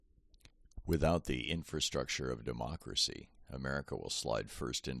Without the infrastructure of democracy, America will slide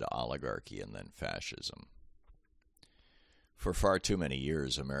first into oligarchy and then fascism. For far too many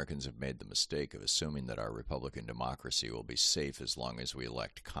years, Americans have made the mistake of assuming that our Republican democracy will be safe as long as we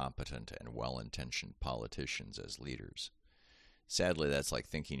elect competent and well-intentioned politicians as leaders. Sadly, that's like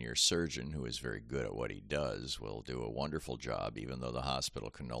thinking your surgeon, who is very good at what he does, will do a wonderful job even though the hospital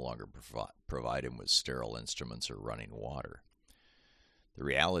can no longer provide him with sterile instruments or running water. The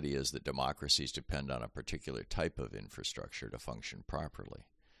reality is that democracies depend on a particular type of infrastructure to function properly.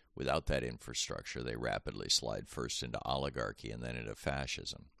 Without that infrastructure, they rapidly slide first into oligarchy and then into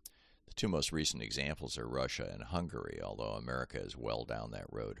fascism. The two most recent examples are Russia and Hungary, although America is well down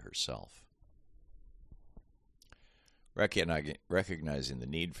that road herself. Recognizing the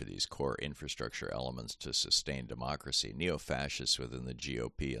need for these core infrastructure elements to sustain democracy, neo-fascists within the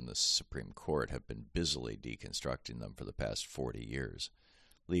GOP and the Supreme Court have been busily deconstructing them for the past 40 years,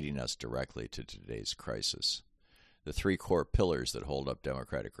 leading us directly to today's crisis. The three core pillars that hold up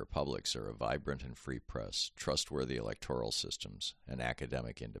democratic republics are a vibrant and free press, trustworthy electoral systems, and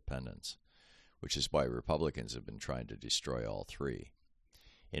academic independence, which is why Republicans have been trying to destroy all three.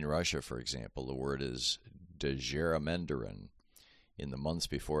 In Russia, for example, the word is degerrymandering. In the months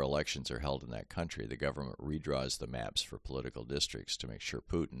before elections are held in that country, the government redraws the maps for political districts to make sure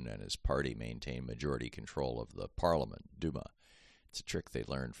Putin and his party maintain majority control of the parliament, Duma. It's a trick they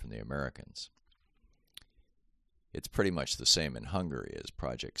learned from the Americans. It's pretty much the same in Hungary, as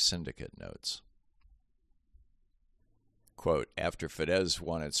Project Syndicate notes. Quote, after Fidesz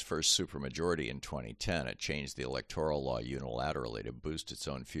won its first supermajority in 2010, it changed the electoral law unilaterally to boost its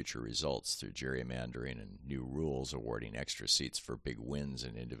own future results through gerrymandering and new rules awarding extra seats for big wins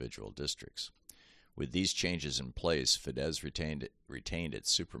in individual districts. With these changes in place, Fidesz retained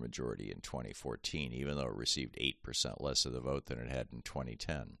its supermajority in 2014, even though it received 8% less of the vote than it had in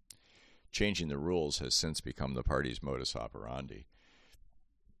 2010. Changing the rules has since become the party's modus operandi.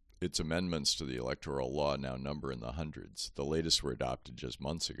 Its amendments to the electoral law now number in the hundreds. The latest were adopted just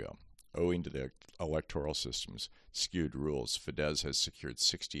months ago. Owing to the electoral system's skewed rules, Fidesz has secured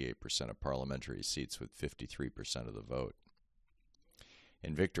 68% of parliamentary seats with 53% of the vote.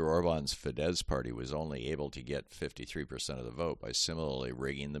 And Viktor Orban's Fidesz party was only able to get 53% of the vote by similarly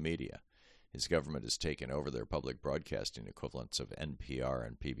rigging the media. His government has taken over their public broadcasting equivalents of NPR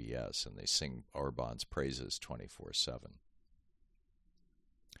and PBS, and they sing Orban's praises 24/7.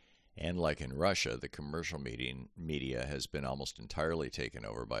 And like in Russia, the commercial media has been almost entirely taken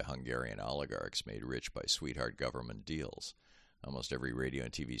over by Hungarian oligarchs made rich by sweetheart government deals. Almost every radio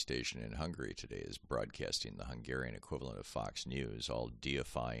and TV station in Hungary today is broadcasting the Hungarian equivalent of Fox News, all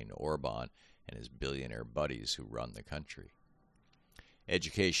deifying Orban and his billionaire buddies who run the country.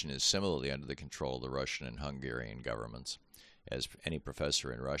 Education is similarly under the control of the Russian and Hungarian governments, as any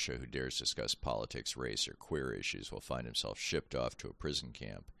professor in Russia who dares discuss politics, race, or queer issues will find himself shipped off to a prison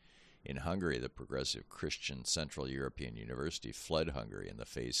camp. In Hungary, the progressive Christian Central European University fled Hungary in the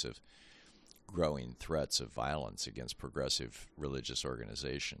face of growing threats of violence against progressive religious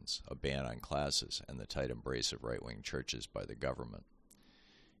organizations, a ban on classes, and the tight embrace of right-wing churches by the government.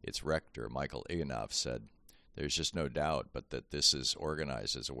 Its rector, Michael Iganov, said, "There's just no doubt but that this is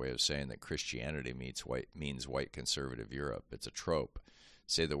organized as a way of saying that Christianity means white conservative Europe. It's a trope.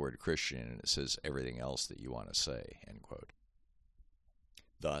 Say the word Christian and it says everything else that you want to say," end quote.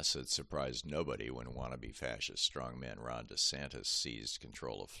 Thus, it surprised nobody when wannabe fascist strongman Ron DeSantis seized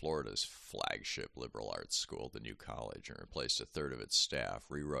control of Florida's flagship liberal arts school, the New College, and replaced a third of its staff,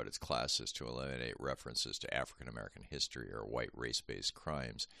 rewrote its classes to eliminate references to African-American history or white race-based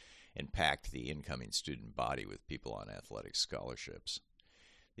crimes, and packed the incoming student body with people on athletic scholarships.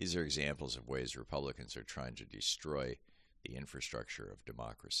 These are examples of ways Republicans are trying to destroy the infrastructure of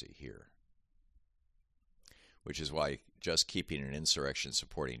democracy here. Which is why just keeping an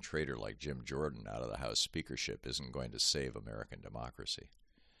insurrection-supporting traitor like Jim Jordan out of the House speakership isn't going to save American democracy.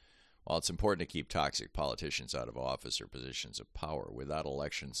 While it's important to keep toxic politicians out of office or positions of power without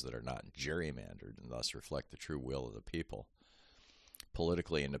elections that are not gerrymandered and thus reflect the true will of the people,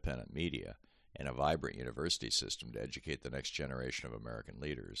 politically independent media, and a vibrant university system to educate the next generation of American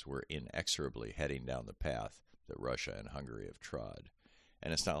leaders, we're inexorably heading down the path that Russia and Hungary have trod.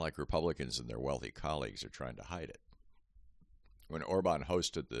 And it's not like Republicans and their wealthy colleagues are trying to hide it. When Orban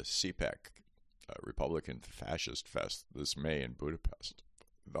hosted the CPAC, Republican Fascist Fest, this May in Budapest,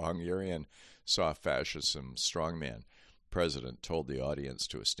 the Hungarian soft fascism strongman president told the audience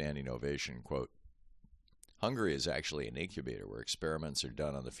to a standing ovation, quote, "Hungary is actually an incubator where experiments are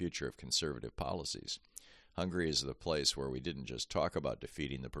done on the future of conservative policies. Hungary is the place where we didn't just talk about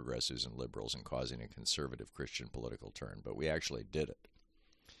defeating the progressives and liberals and causing a conservative Christian political turn, but we actually did it."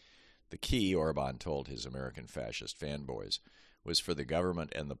 The key, Orban told his American fascist fanboys, was for the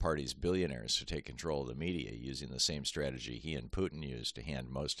government and the party's billionaires to take control of the media using the same strategy he and Putin used to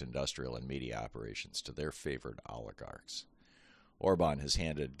hand most industrial and media operations to their favored oligarchs. Orban has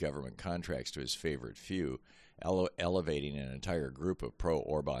handed government contracts to his favored few, elevating an entire group of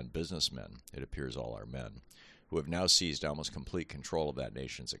pro-Orban businessmen, it appears all are men, who have now seized almost complete control of that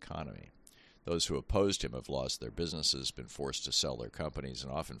nation's economy. Those who opposed him have lost their businesses, been forced to sell their companies,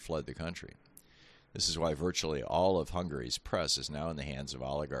 and often fled the country. This is why virtually all of Hungary's press is now in the hands of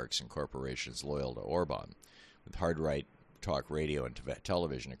oligarchs and corporations loyal to Orban, with hard-right talk radio and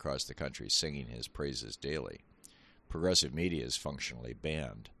television across the country singing his praises daily. Progressive media is functionally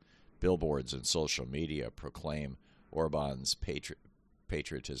banned. Billboards and social media proclaim Orban's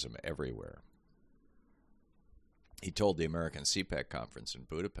patriotism everywhere. He told the American CPAC conference in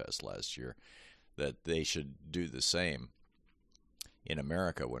Budapest last year that they should do the same in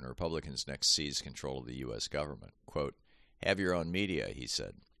America when Republicans next seize control of the U.S. government. Quote, "Have your own media," he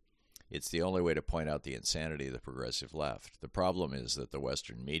said. "It's the only way to point out the insanity of the progressive left. The problem is that the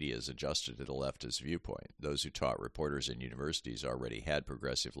Western media is adjusted to the leftist viewpoint. Those who taught reporters in universities already had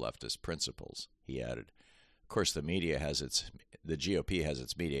progressive leftist principles," he added. Of course, the GOP has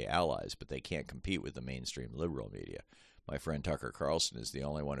its media allies, but they can't compete with the mainstream liberal media. My friend Tucker Carlson is the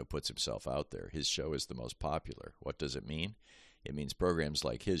only one who puts himself out there. His show is the most popular. What does it mean? It means programs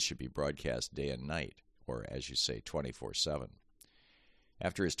like his should be broadcast day and night, or, as you say, 24/7.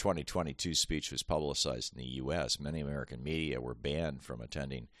 After his 2022 speech was publicized in the U.S., many American media were banned from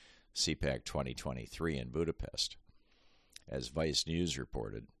attending CPAC 2023 in Budapest. As Vice News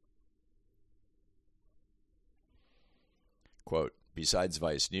reported, quote, "Besides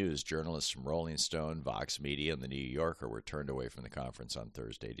Vice News, journalists from Rolling Stone, Vox Media, and The New Yorker were turned away from the conference on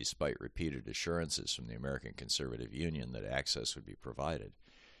Thursday, despite repeated assurances from the American Conservative Union that access would be provided.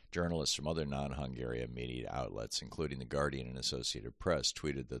 Journalists from other non-Hungarian media outlets, including The Guardian and Associated Press,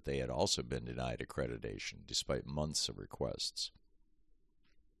 tweeted that they had also been denied accreditation, despite months of requests.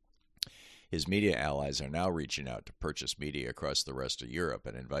 His media allies are now reaching out to purchase media across the rest of Europe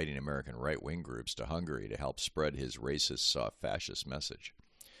and inviting American right-wing groups to Hungary to help spread his racist, soft fascist message.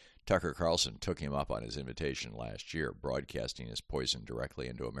 Tucker Carlson took him up on his invitation last year, broadcasting his poison directly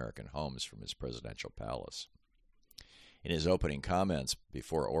into American homes from his presidential palace. In his opening comments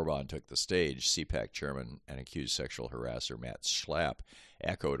before Orban took the stage, CPAC chairman and accused sexual harasser Matt Schlapp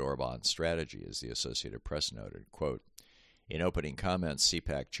echoed Orban's strategy, as the Associated Press noted. Quote, "In opening comments,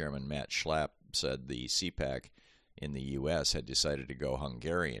 CPAC chairman Matt Schlapp said the CPAC in the U.S. had decided to go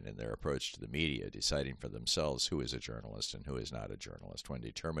Hungarian in their approach to the media, deciding for themselves who is a journalist and who is not a journalist when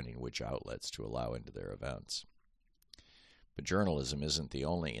determining which outlets to allow into their events. But journalism isn't the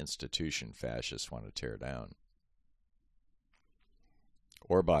only institution fascists want to tear down.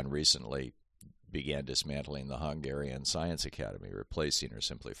 Orban recently began dismantling the Hungarian Science Academy, replacing or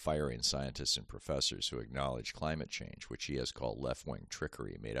simply firing scientists and professors who acknowledge climate change, which he has called left-wing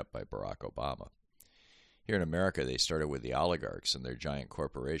trickery made up by Barack Obama. Here in America, they started with the oligarchs and their giant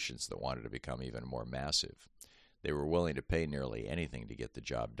corporations that wanted to become even more massive. They were willing to pay nearly anything to get the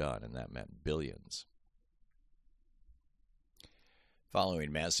job done, and that meant billions.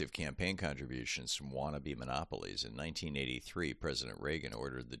 Following massive campaign contributions from wannabe monopolies, in 1983, President Reagan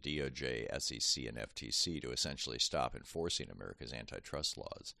ordered the DOJ, SEC, and FTC to essentially stop enforcing America's antitrust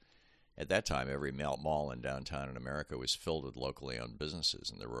laws. At that time, every mall in downtown America was filled with locally owned businesses,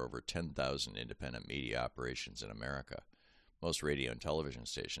 and there were over 10,000 independent media operations in America. Most radio and television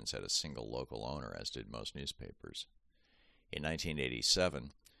stations had a single local owner, as did most newspapers. In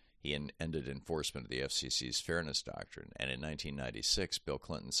 1987, he ended enforcement of the FCC's Fairness Doctrine, and in 1996, Bill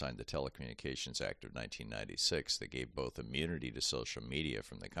Clinton signed the Telecommunications Act of 1996 that gave both immunity to social media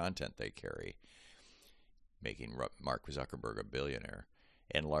from the content they carry, making Mark Zuckerberg a billionaire,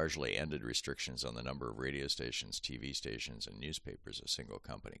 and largely ended restrictions on the number of radio stations, TV stations, and newspapers a single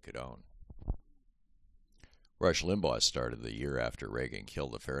company could own. Rush Limbaugh started the year after Reagan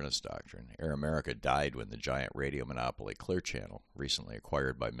killed the Fairness Doctrine. Air America died when the giant radio monopoly Clear Channel, recently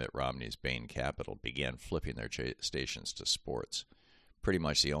acquired by Mitt Romney's Bain Capital, began flipping their stations to sports. Pretty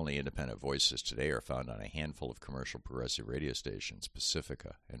much the only independent voices today are found on a handful of commercial progressive radio stations,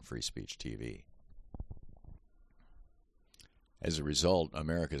 Pacifica and Free Speech TV. As a result,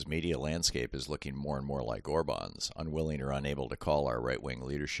 America's media landscape is looking more and more like Orban's, unwilling or unable to call our right-wing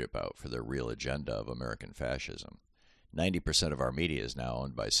leadership out for their real agenda of American fascism. 90% of our media is now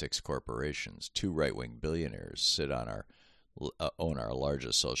owned by 6 corporations. 2 right-wing billionaires own our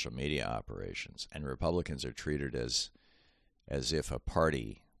largest social media operations, and Republicans are treated as if a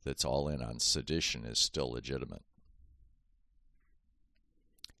party that's all in on sedition is still legitimate.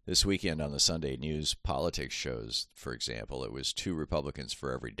 This weekend on the Sunday News Politics shows, for example, it was 2 Republicans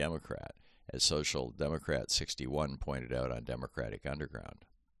for every Democrat, as Social Democrat 61 pointed out on Democratic Underground.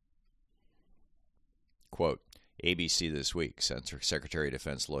 Quote, ABC This Week, Secretary of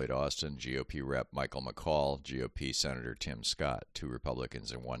Defense Lloyd Austin, GOP Rep Michael McCall, GOP Senator Tim Scott, 2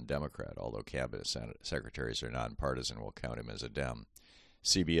 Republicans and 1 Democrat, although cabinet secretaries are nonpartisan, will count him as a Dem.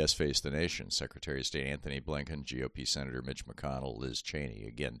 CBS Face the Nation, Secretary of State Anthony Blinken, GOP Senator Mitch McConnell, Liz Cheney,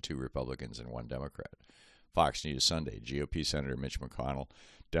 again 2 Republicans and 1 Democrat. Fox News Sunday, GOP Senator Mitch McConnell,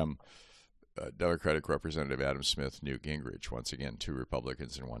 Democratic Representative Adam Smith, Newt Gingrich, once again 2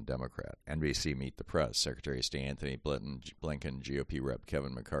 Republicans and 1 Democrat. NBC Meet the Press, Secretary of State Anthony Blinken, GOP Rep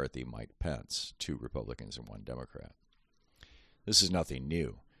Kevin McCarthy, Mike Pence, 2 Republicans and 1 Democrat. This is nothing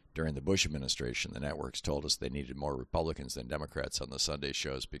new. During the Bush administration, the networks told us they needed more Republicans than Democrats on the Sunday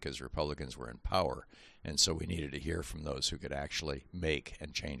shows because Republicans were in power, and so we needed to hear from those who could actually make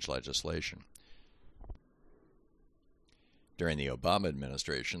and change legislation. During the Obama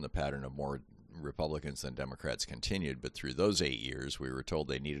administration, the pattern of more Republicans than Democrats continued, but through those 8 years, we were told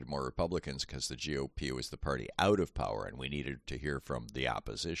they needed more Republicans because the GOP was the party out of power, and we needed to hear from the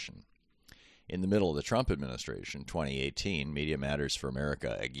opposition. In the middle of the Trump administration, 2018, Media Matters for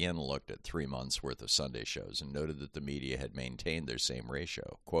America again looked at 3 months' worth of Sunday shows and noted that the media had maintained their same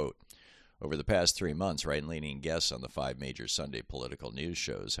ratio. Quote, over the past 3 months, right-leaning guests on the 5 major Sunday political news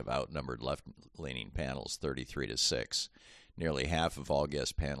shows have outnumbered left-leaning panels 33-6. Nearly half of all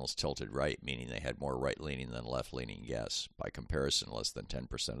guest panels tilted right, meaning they had more right-leaning than left-leaning guests. By comparison, less than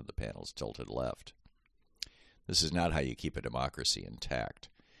 10% of the panels tilted left. This is not how you keep a democracy intact.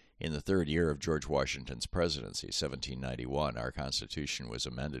 In the 3rd year of George Washington's presidency, 1791, our Constitution was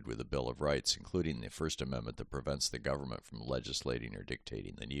amended with a Bill of Rights, including the First Amendment that prevents the government from legislating or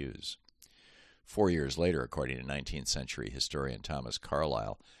dictating the news. 4 years later, according to 19th century historian Thomas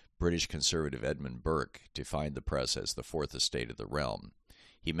Carlyle, British conservative Edmund Burke defined the press as the fourth estate of the realm.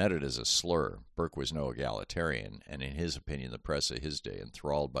 He meant it as a slur. Burke was no egalitarian, and in his opinion, the press of his day,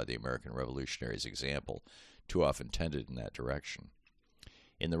 enthralled by the American Revolutionaries' example, too often tended in that direction.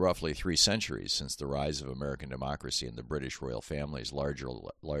 In the roughly 3 centuries since the rise of American democracy and the British royal families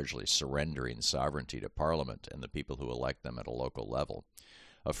largely surrendering sovereignty to Parliament and the people who elect them at a local level,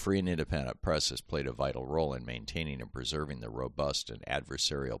 a free and independent press has played a vital role in maintaining and preserving the robust and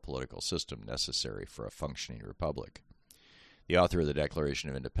adversarial political system necessary for a functioning republic. The author of the Declaration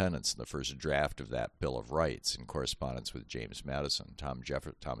of Independence and the first draft of that Bill of Rights, in correspondence with James Madison,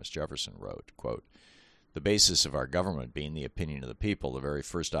 Thomas Jefferson wrote, quote, the basis of our government being the opinion of the people, the very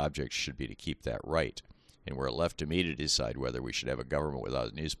first object should be to keep that right. And were it left to me to decide whether we should have a government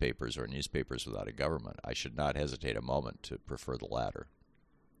without newspapers or newspapers without a government, I should not hesitate a moment to prefer the latter.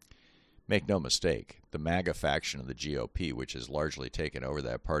 Make no mistake, the MAGA faction of the GOP, which has largely taken over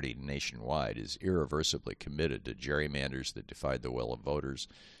that party nationwide, is irreversibly committed to gerrymanders that defied the will of voters,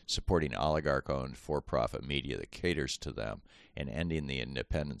 supporting oligarch-owned for-profit media that caters to them, and ending the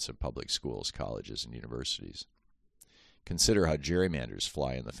independence of public schools, colleges, and universities. Consider how gerrymanders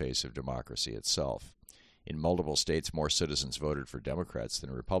fly in the face of democracy itself. In multiple states, more citizens voted for Democrats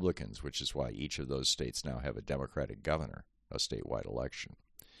than Republicans, which is why each of those states now have a Democratic governor, a statewide election.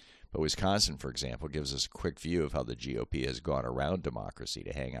 But Wisconsin, for example, gives us a quick view of how the GOP has gone around democracy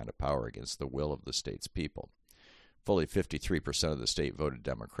to hang on to power against the will of the state's people. Fully 53% of the state voted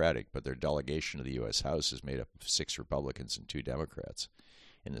Democratic, but their delegation to the U.S. House is made up of 6 Republicans and 2 Democrats.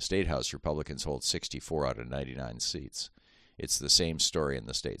 In the State House, Republicans hold 64 out of 99 seats. It's the same story in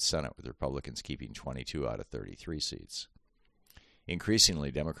the state Senate, with Republicans keeping 22 out of 33 seats.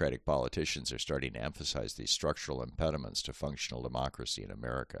 Increasingly, Democratic politicians are starting to emphasize these structural impediments to functional democracy in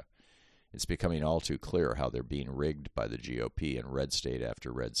America. It's becoming all too clear how they're being rigged by the GOP in red state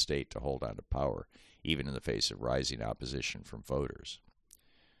after red state to hold on to power, even in the face of rising opposition from voters.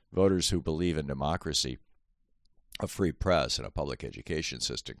 Voters who believe in democracy, a free press, and a public education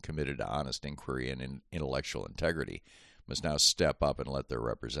system committed to honest inquiry and intellectual integrity must now step up and let their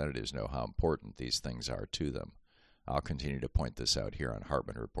representatives know how important these things are to them. I'll continue to point this out here on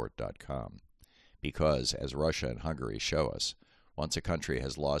HartmanReport.com. Because, as Russia and Hungary show us, once a country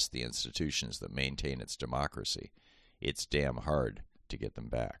has lost the institutions that maintain its democracy, it's damn hard to get them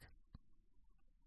back.